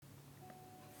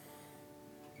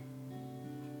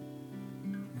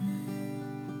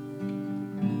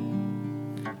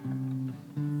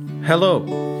Hello,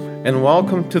 and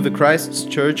welcome to the Christ's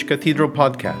Church Cathedral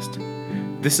podcast.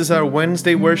 This is our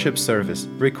Wednesday worship service,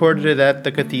 recorded at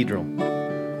the Cathedral.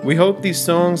 We hope these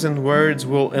songs and words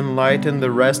will enlighten the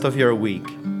rest of your week.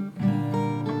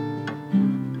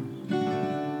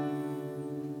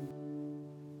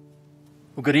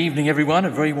 Well, good evening, everyone. A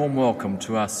very warm welcome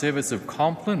to our Service of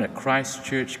Compline at Christ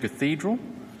Church Cathedral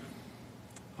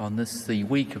on this, the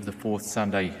week of the fourth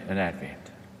Sunday in Advent.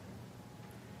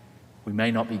 We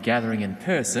may not be gathering in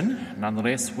person,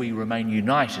 nonetheless we remain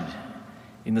united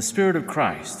in the Spirit of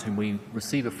Christ, whom we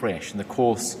receive afresh in the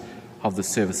course of the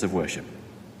service of worship.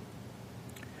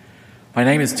 My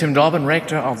name is Tim Dobbin,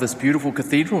 rector of this beautiful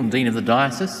cathedral and dean of the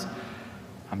diocese.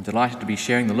 I'm delighted to be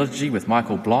sharing the liturgy with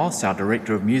Michael Bloss, our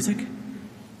director of music,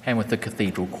 and with the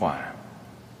cathedral choir.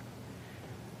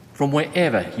 From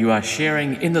wherever you are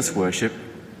sharing in this worship,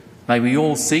 may we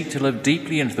all seek to live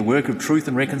deeply into the work of truth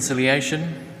and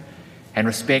reconciliation and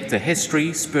respect the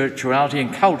history, spirituality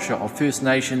and culture of First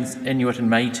Nations, Inuit and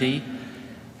Métis,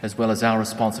 as well as our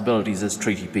responsibilities as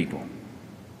treaty people.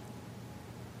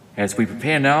 As we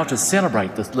prepare now to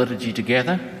celebrate this liturgy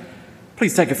together,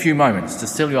 please take a few moments to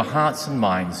still your hearts and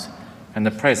minds in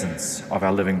the presence of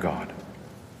our living God.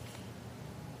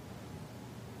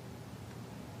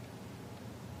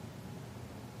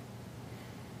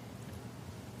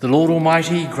 The Lord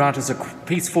Almighty grant us a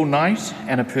peaceful night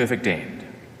and a perfect end.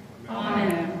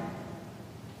 Amen.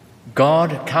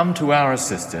 God, come to our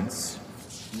assistance.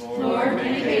 Lord,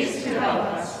 make haste to help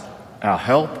us. Our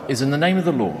help is in the name of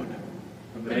the Lord.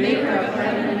 The maker of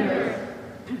heaven and earth.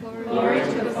 Glory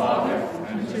to the Father,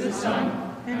 and to the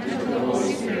Son, and to the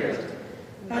Holy Spirit,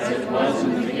 as it was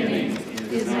in the beginning,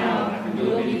 is now, and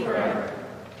will be forever.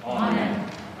 Amen.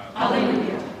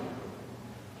 Alleluia.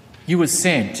 You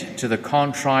assent to the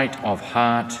contrite of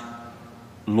heart.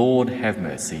 Lord, have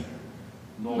mercy.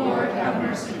 Lord, have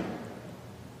mercy.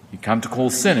 You come to call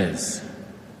sinners.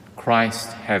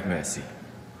 Christ, have mercy.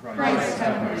 Christ,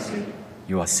 have mercy.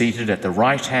 You are seated at the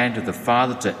right hand of the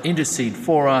Father to intercede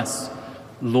for us.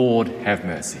 Lord, have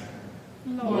mercy.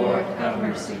 Lord, have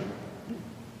mercy.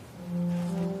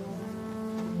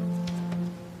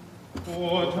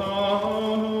 Pour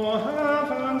down, O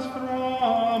heavens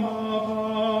from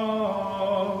above,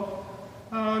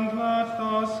 and let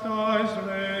the skies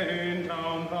rain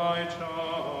down righteousness.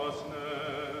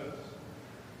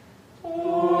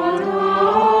 Pour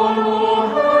down, O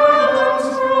heavens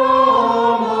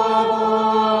from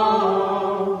above,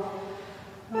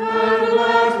 and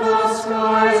let the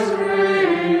skies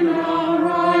rain down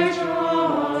righteousness.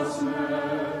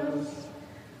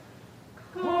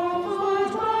 Comfort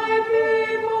thy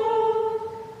people,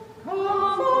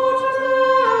 comfort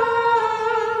them.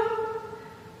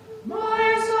 My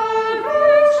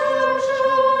salvation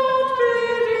shall not be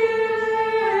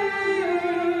delayed.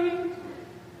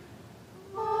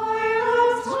 I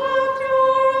have swept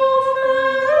your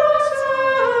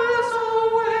offenses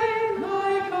away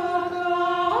like a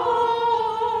cloud.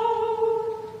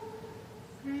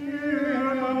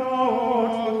 Fear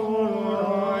not, for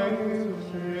I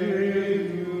save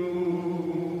you.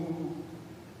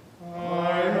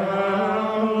 I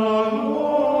am the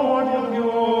Lord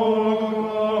your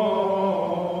God,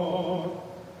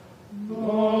 the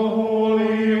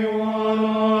Holy One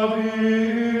of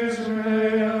Israel,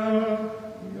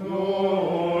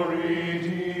 your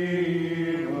Redeemer.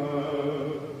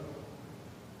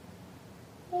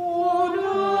 Pour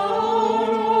down,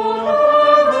 O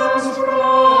heavens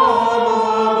from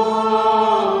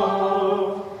above,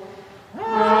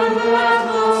 and let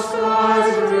the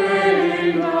skies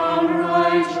rain down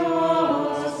righteousness.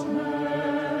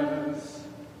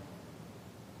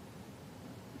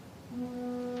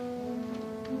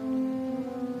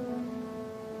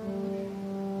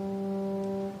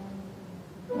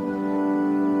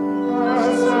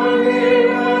 Answer me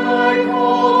when I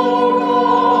call, O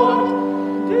God.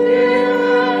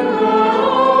 Defender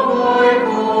of thy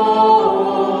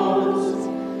cause.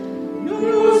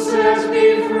 You set me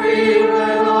free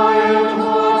when I am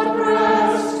hard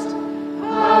pressed.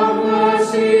 Have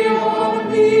mercy on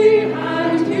me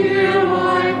and hear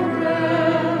my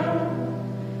prayer.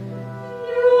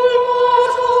 You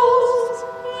mortals,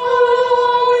 how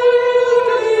long will you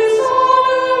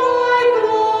dishonor my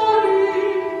glory?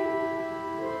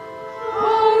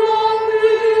 How long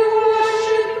will you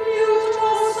worship mute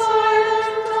or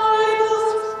silent idols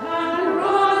and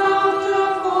run after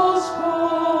false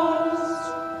gods?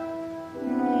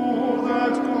 Know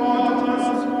that God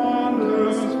does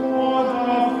wonders for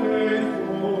the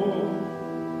faithful.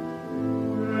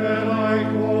 When I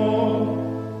call,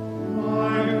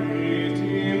 my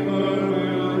Redeemer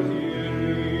will hear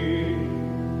me.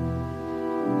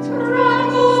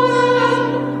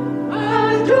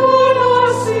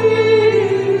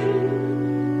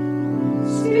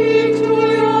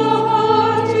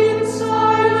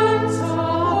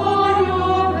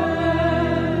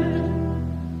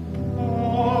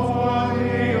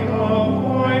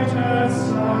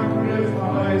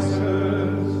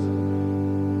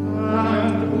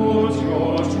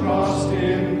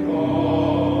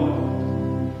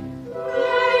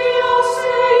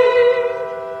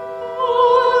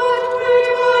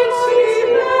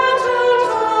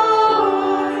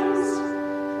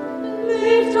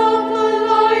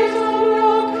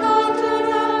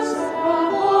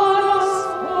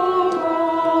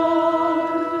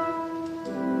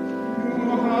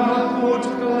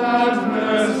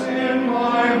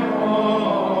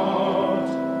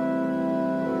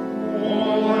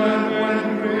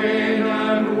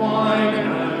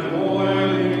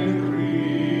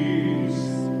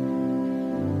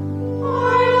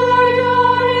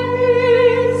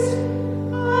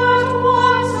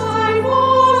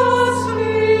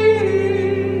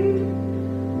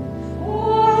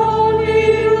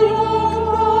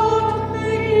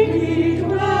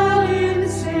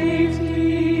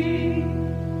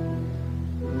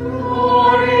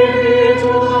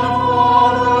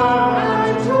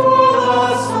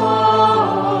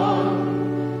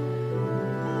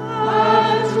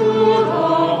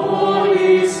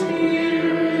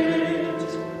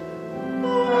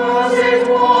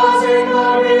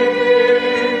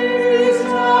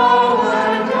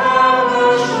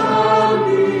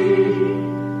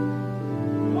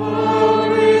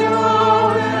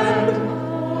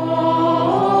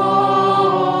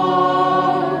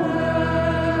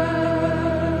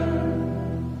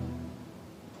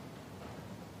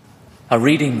 A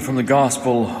reading from the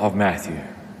Gospel of Matthew.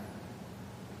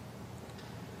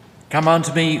 Come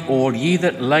unto me, all ye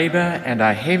that labour and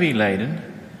are heavy laden,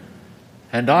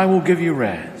 and I will give you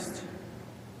rest.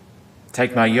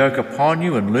 Take my yoke upon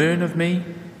you and learn of me,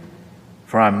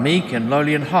 for I am meek and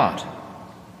lowly in heart,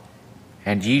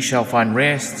 and ye shall find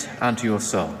rest unto your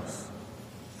souls.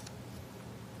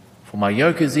 For my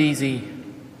yoke is easy,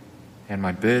 and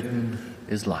my burden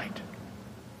is light.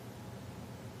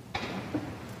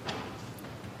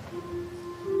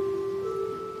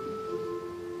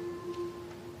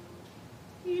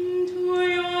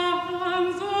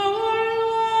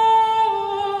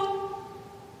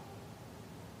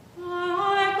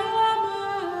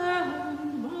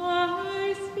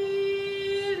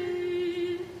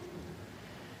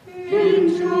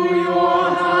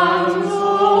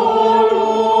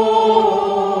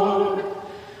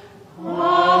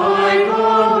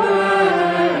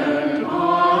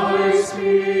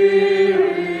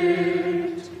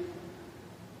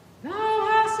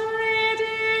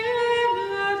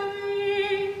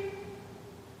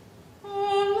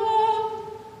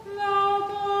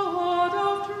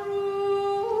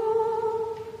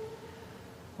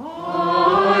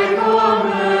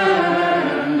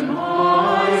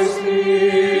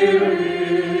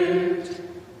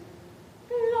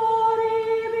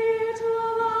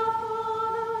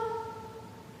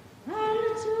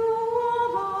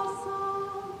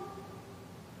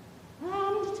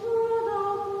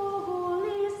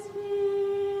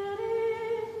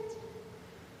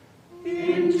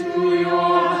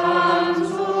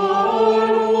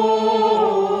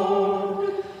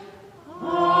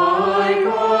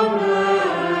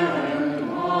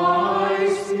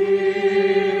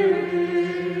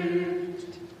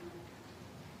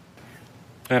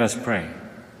 Let us pray.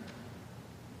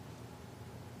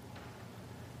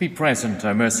 Be present,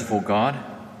 O merciful God,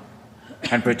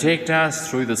 and protect us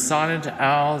through the silent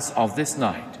hours of this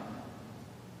night,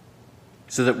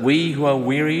 so that we who are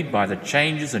wearied by the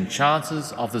changes and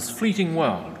chances of this fleeting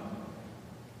world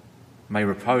may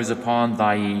repose upon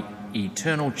thy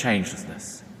eternal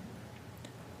changelessness.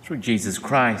 Through Jesus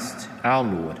Christ, our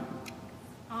Lord.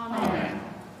 Amen.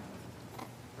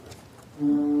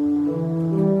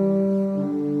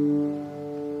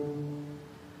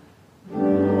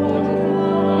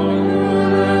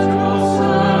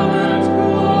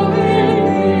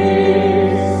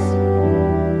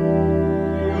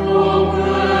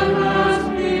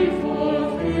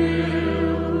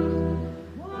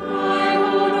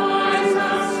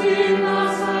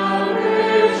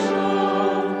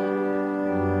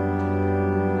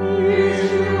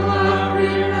 Which you have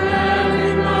prepared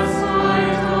in the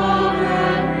sight of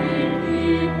every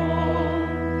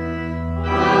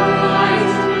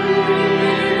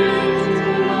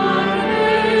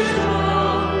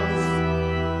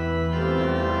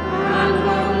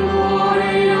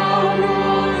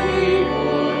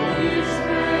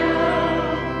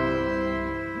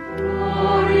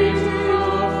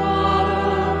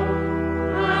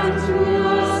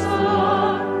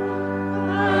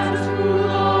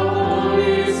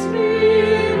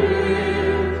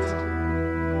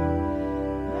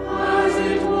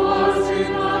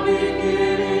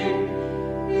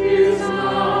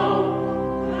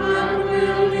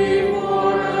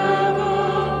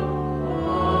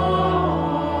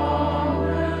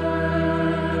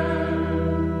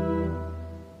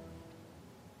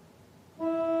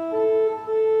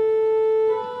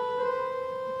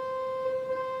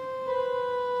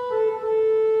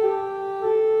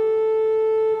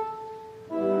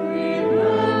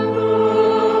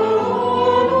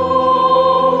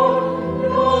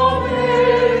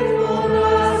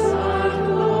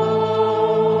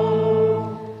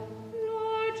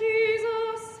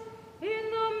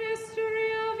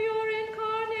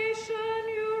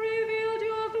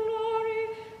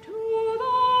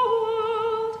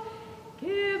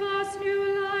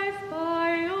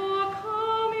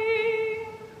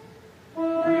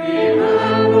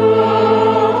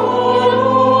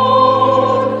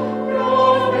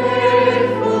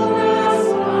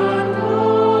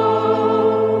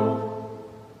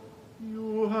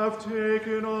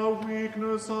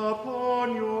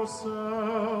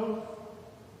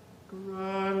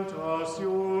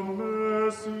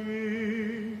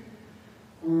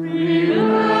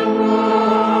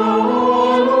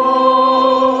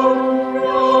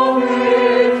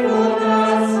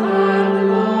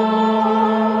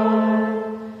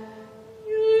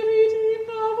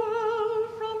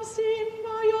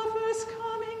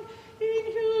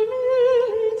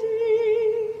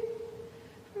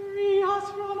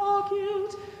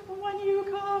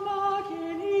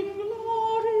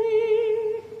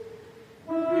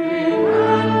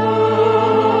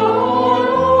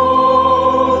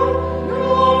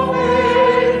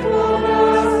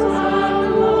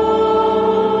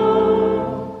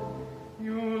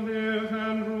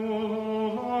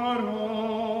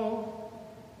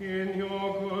In your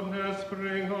goodness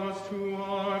bring us to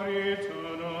our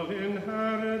eternal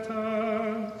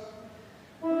inheritance.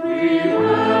 You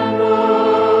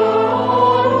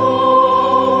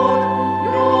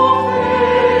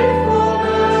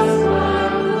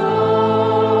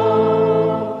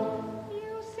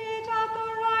sit at the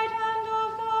right hand of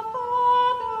the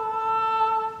Father.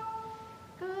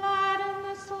 Gladden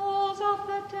the souls of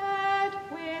the dead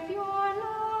with your light.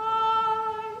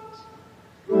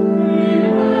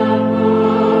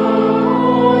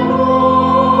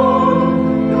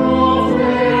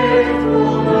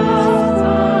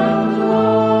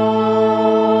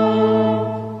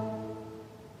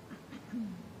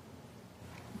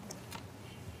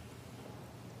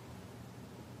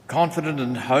 Confident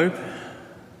in hope,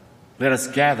 let us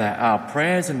gather our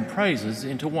prayers and praises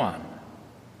into one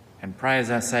and pray as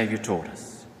our Saviour taught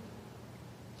us.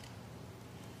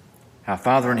 Our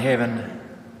Father in heaven,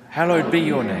 hallowed be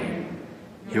your name.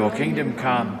 Your kingdom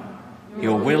come,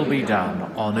 your will be done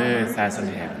on earth as in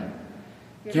heaven.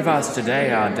 Give us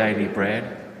today our daily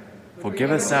bread.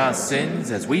 Forgive us our sins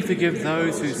as we forgive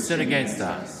those who sin against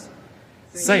us.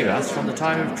 Save us from the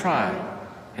time of trial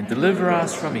and deliver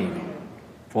us from evil.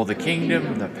 For the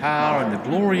kingdom, the power, and the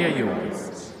glory are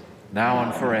yours, now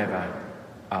and forever.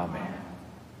 Amen.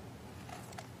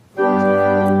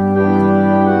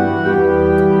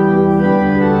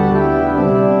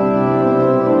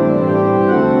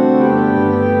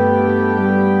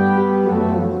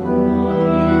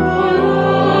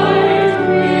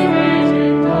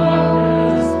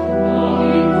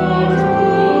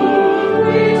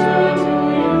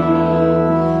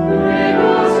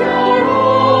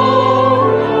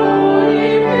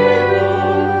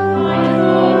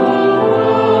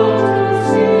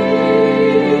 See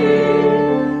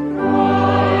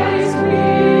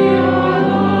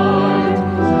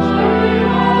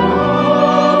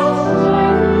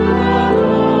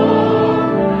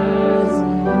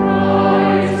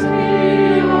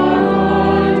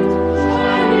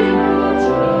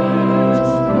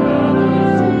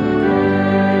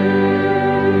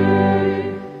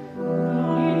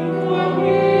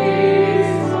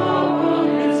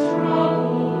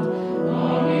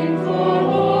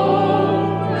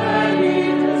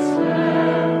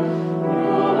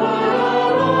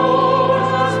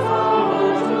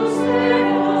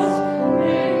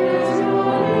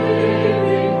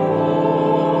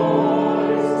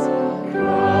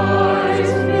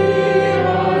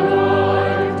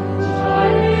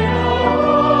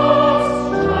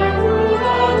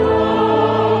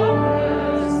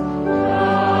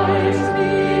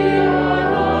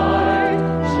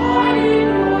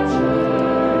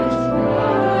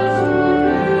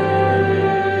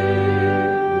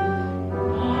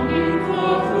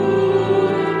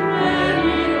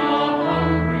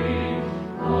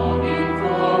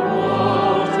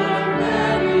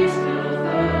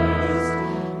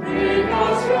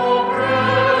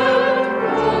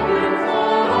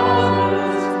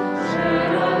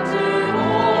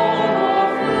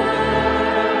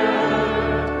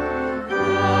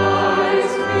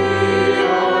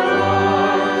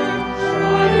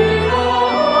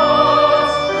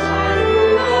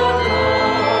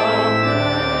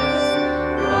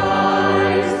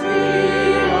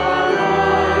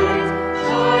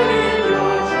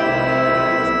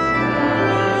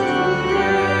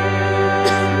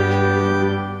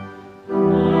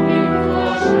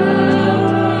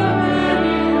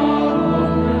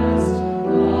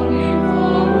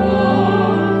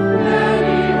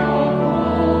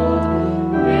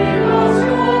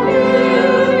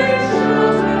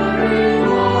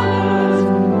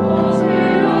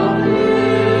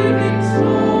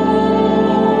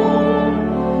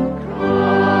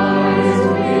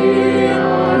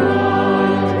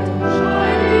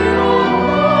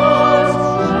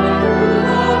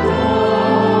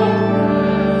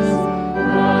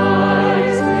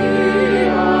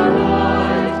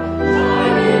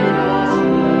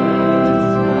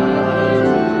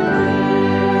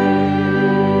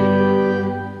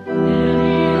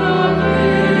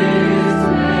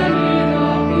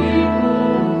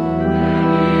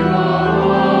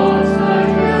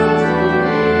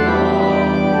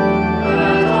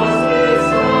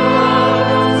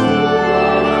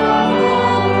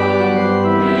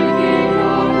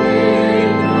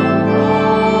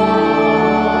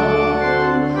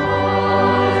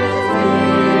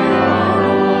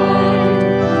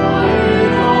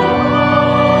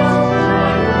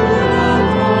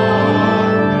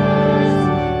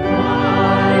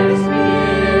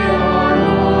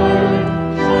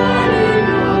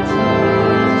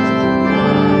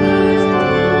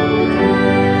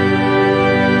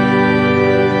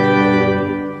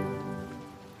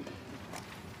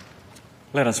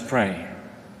Let us pray.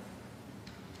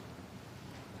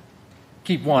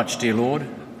 Keep watch, dear Lord,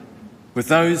 with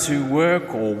those who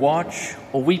work or watch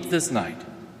or weep this night,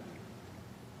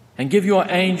 and give your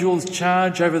angels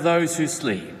charge over those who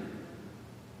sleep.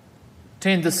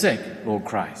 Tend the sick, Lord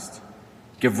Christ.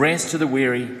 Give rest to the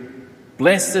weary,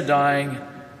 bless the dying,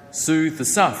 soothe the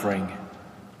suffering,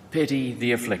 pity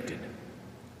the afflicted,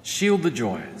 shield the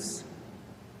joyous,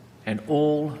 and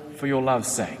all for your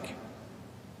love's sake.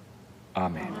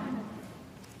 Amen.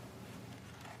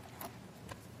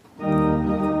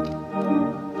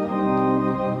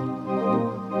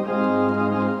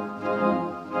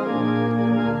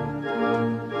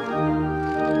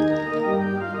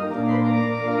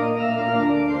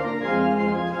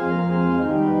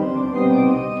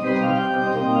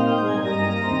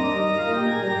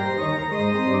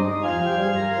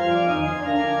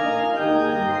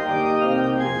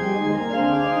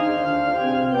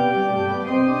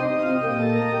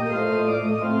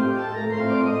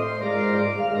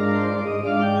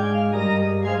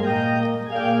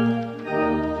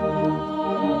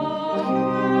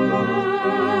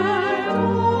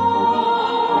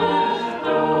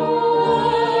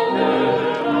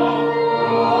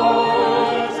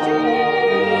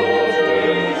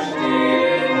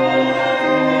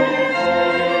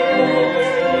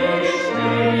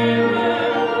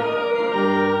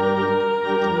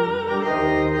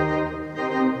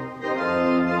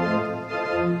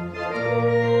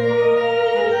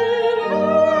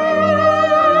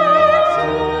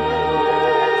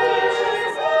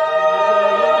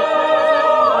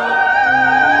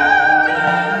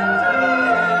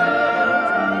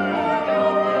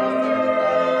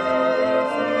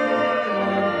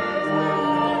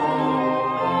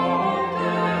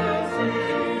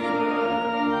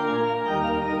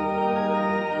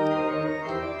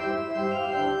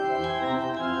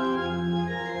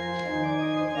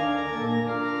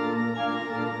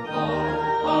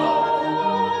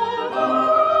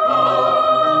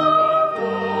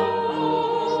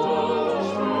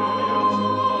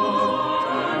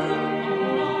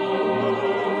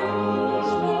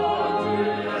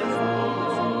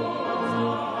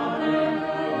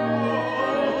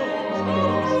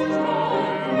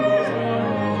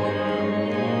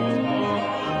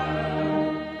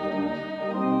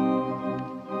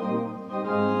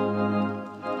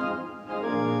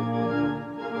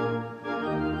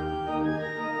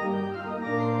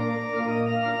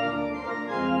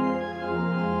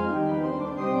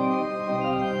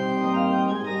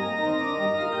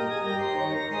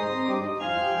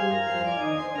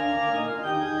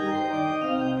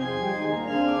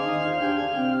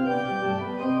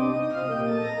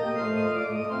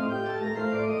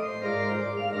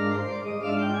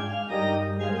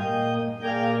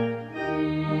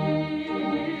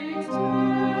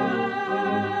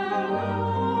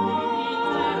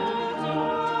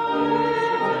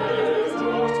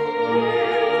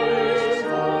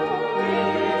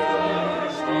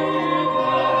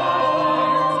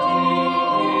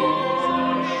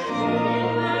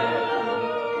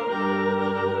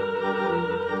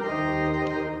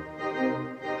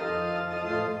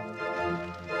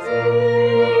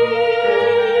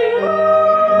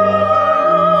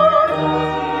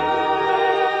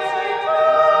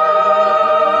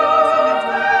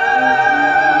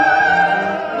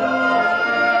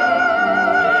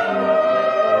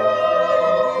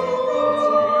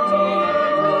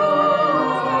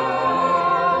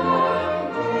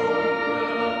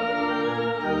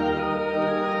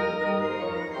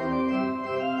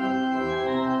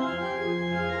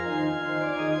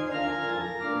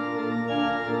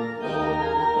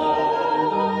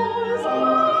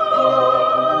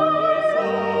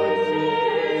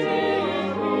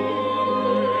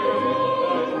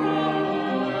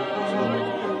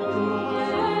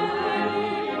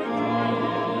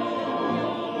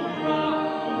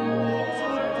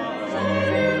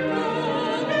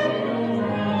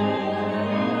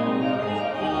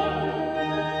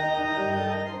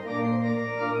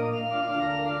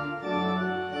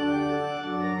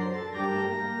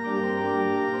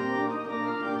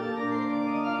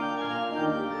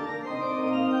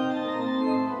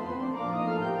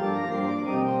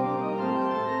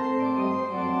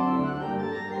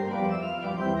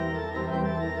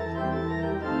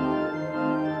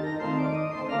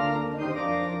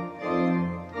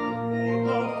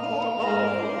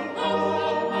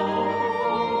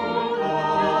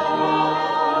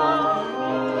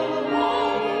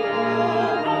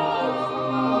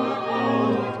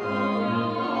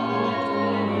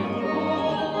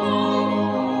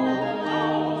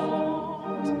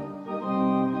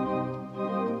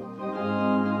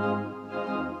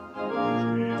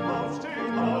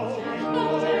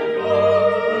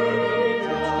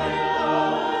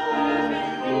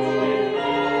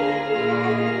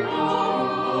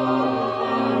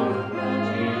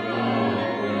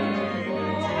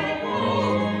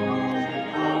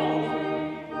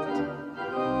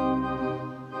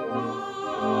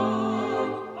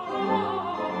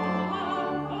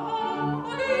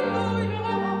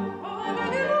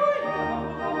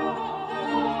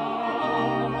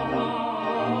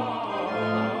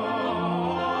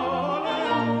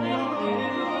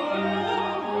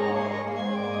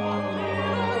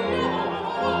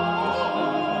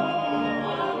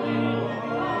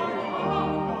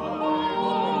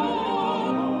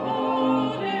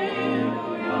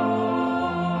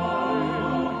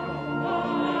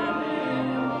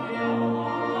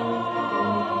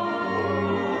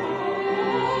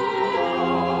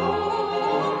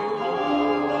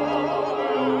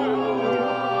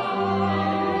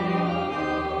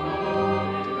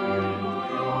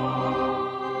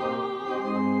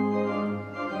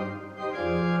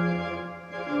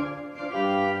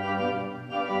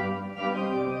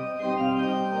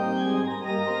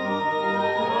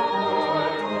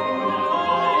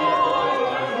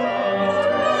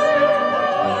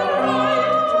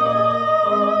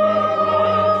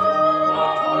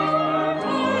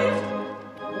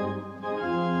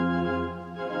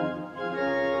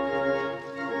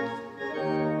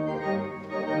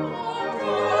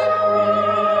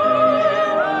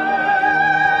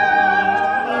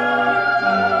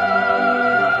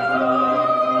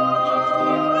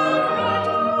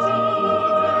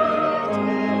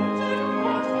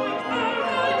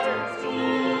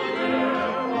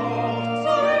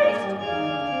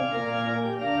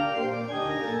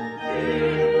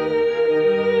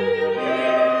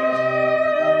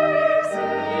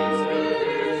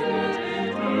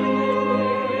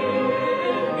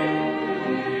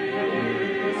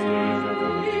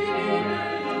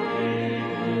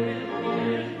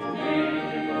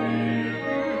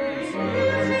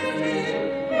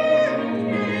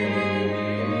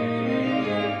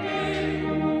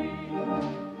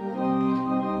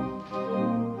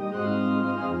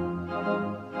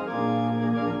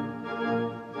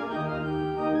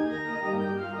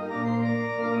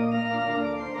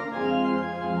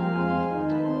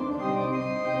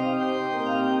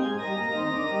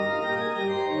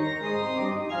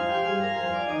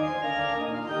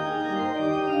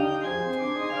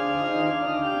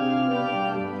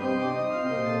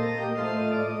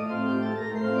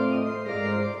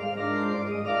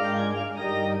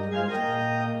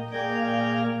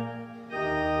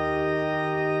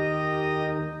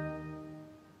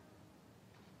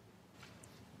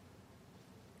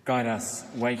 Guide us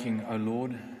waking, O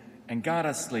Lord, and guard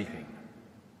us sleeping,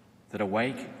 that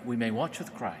awake we may watch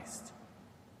with Christ,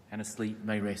 and asleep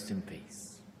may rest in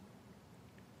peace.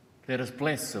 Let us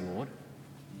bless the Lord.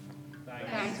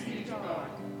 Thanks be to God.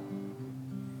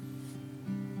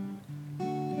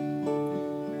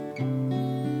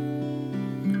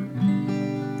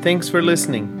 Thanks for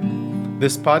listening.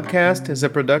 This podcast is a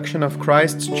production of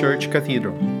Christ's Church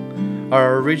Cathedral.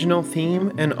 Our original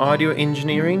theme and audio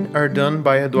engineering are done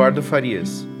by Eduardo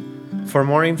Farias. For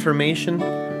more information,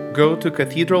 go to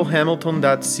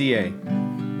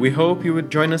cathedralhamilton.ca. We hope you would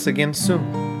join us again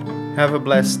soon. Have a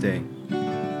blessed day.